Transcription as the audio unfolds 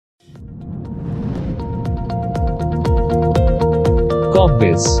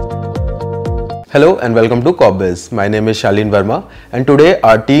Corpbiz. Hello and welcome to Corpbiz. My name is Shalin Verma and today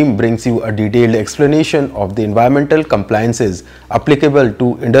our team brings you a detailed explanation of the environmental compliances applicable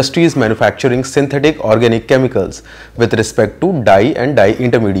to industries manufacturing synthetic organic chemicals with respect to dye and dye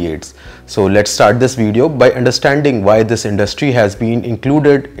intermediates. So let's start this video by understanding why this industry has been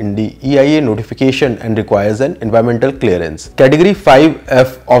included in the EIA notification and requires an environmental clearance. Category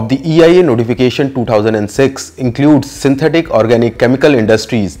 5F of the EIA notification 2006 includes synthetic organic chemical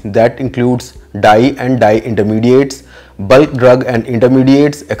industries that includes dye and dye intermediates, bulk drug and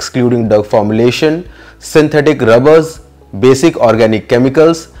intermediates excluding drug formulation, synthetic rubbers, basic organic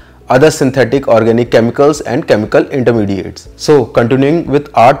chemicals, other synthetic organic chemicals and chemical intermediates. So continuing with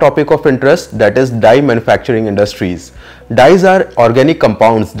our topic of interest, that is dye manufacturing industries. Dyes are organic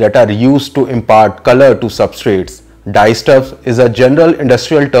compounds that are used to impart color to substrates. Dyestuff is a general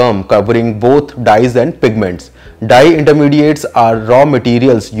industrial term covering both dyes and pigments. Dye intermediates are raw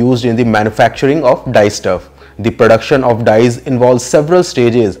materials used in the manufacturing of dyestuff. The production of dyes involves several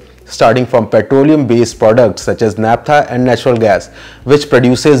stages, starting from petroleum-based products such as naphtha and natural gas, which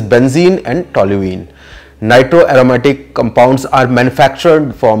produces benzene and toluene. Nitro-aromatic compounds are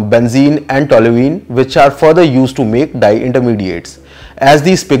manufactured from benzene and toluene, which are further used to make dye intermediates. As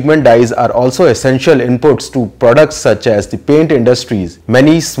these pigment dyes are also essential inputs to products such as the paint industries,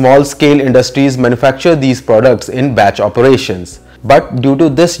 many small-scale industries manufacture these products in batch operations. But due to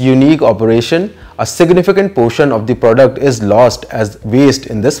this unique operation, a significant portion of the product is lost as waste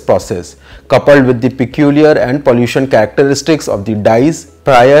in this process. Coupled with the peculiar and pollution characteristics of the dyes,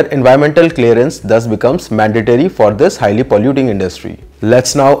 prior environmental clearance thus becomes mandatory for this highly polluting industry.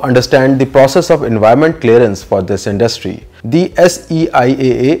 Let's now understand the process of environment clearance for this industry. The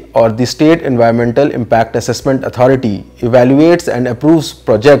SEIAA, or the State Environmental Impact Assessment Authority, evaluates and approves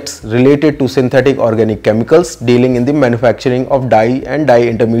projects related to synthetic organic chemicals dealing in the manufacturing of dye and dye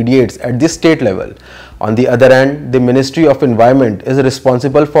intermediates at the state level. On the other hand, the Ministry of Environment is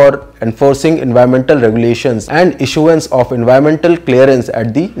responsible for enforcing environmental regulations and issuance of environmental clearance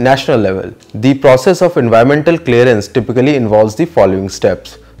at the national level. The process of environmental clearance typically involves the following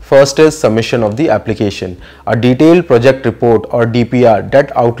steps. First is submission of the application. A detailed project report or DPR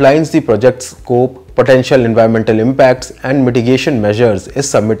that outlines the project scope, potential environmental impacts and mitigation measures is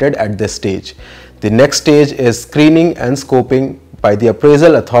submitted at this stage. The next stage is screening and scoping by the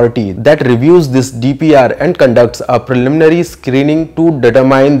appraisal authority that reviews this DPR and conducts a preliminary screening to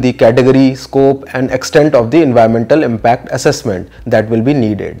determine the category, scope and extent of the environmental impact assessment that will be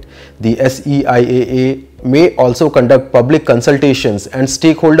needed. The SEIAA may also conduct public consultations and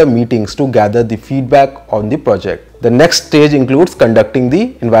stakeholder meetings to gather the feedback on the project. The next stage includes conducting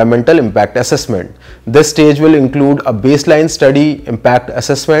the environmental impact assessment. This stage will include a baseline study, impact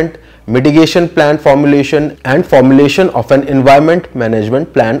assessment, mitigation plan formulation and formulation of an environment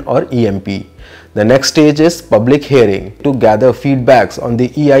management plan or EMP. The next stage is public hearing to gather feedbacks on the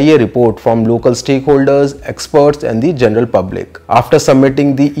EIA report from local stakeholders, experts and the general public. After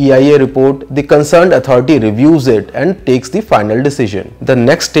submitting the EIA report, the concerned authority reviews it and takes the final decision. The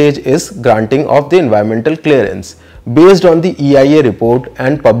next stage is granting of the environmental clearance. Based on the EIA report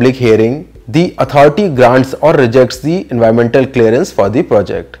and public hearing, the authority grants or rejects the environmental clearance for the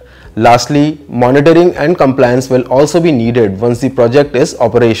project. Lastly, monitoring and compliance will also be needed once the project is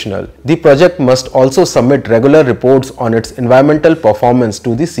operational. The project must also submit regular reports on its environmental performance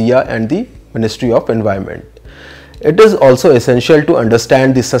to the SIA and the Ministry of Environment. It is also essential to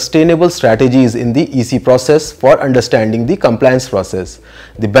understand the sustainable strategies in the EC process for understanding the compliance process.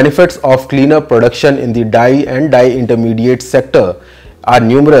 The benefits of cleaner production in the dye and dye intermediate sector are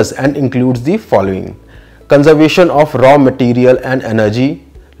numerous and includes the following: conservation of raw material and energy,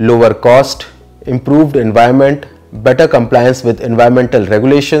 lower cost, improved environment, better compliance with environmental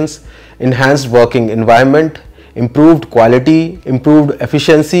regulations, enhanced working environment, improved quality, improved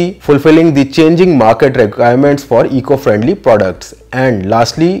efficiency, fulfilling the changing market requirements for eco-friendly products, and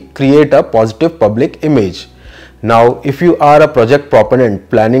lastly, create a positive public image. Now, if you are a project proponent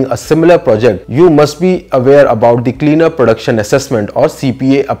planning a similar project, you must be aware about the Cleaner Production Assessment or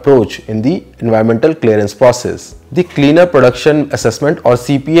CPA approach in the environmental clearance process. The Cleaner Production Assessment or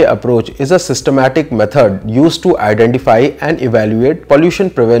CPA approach is a systematic method used to identify and evaluate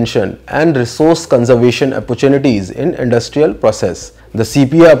pollution prevention and resource conservation opportunities in industrial process. The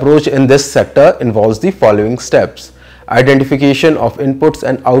CPA approach in this sector involves the following steps: identification of inputs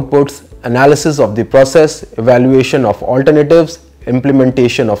and outputs, analysis of the process, evaluation of alternatives,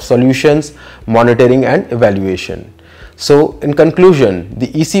 implementation of solutions, monitoring and evaluation. So in conclusion,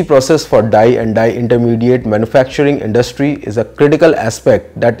 the EC process for dye and dye intermediate manufacturing industry is a critical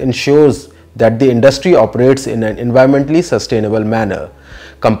aspect that ensures that the industry operates in an environmentally sustainable manner.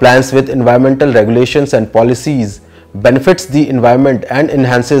 Compliance with environmental regulations and policies benefits the environment and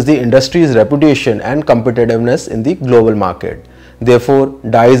enhances the industry's reputation and competitiveness in the global market. Therefore,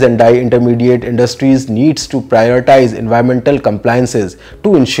 dyes and dye intermediate industries needs to prioritize environmental compliances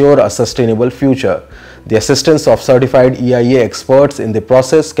to ensure a sustainable future. The assistance of certified EIA experts in the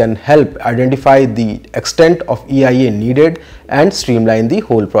process can help identify the extent of EIA needed and streamline the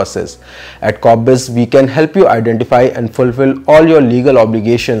whole process. At Corpbiz, we can help you identify and fulfill all your legal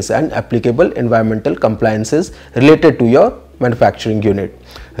obligations and applicable environmental compliances related to your manufacturing unit.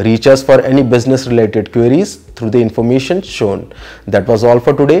 Reach us for any business related queries through the information shown. That was all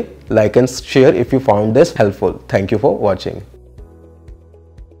for today. Like and share if you found this helpful. Thank you for watching.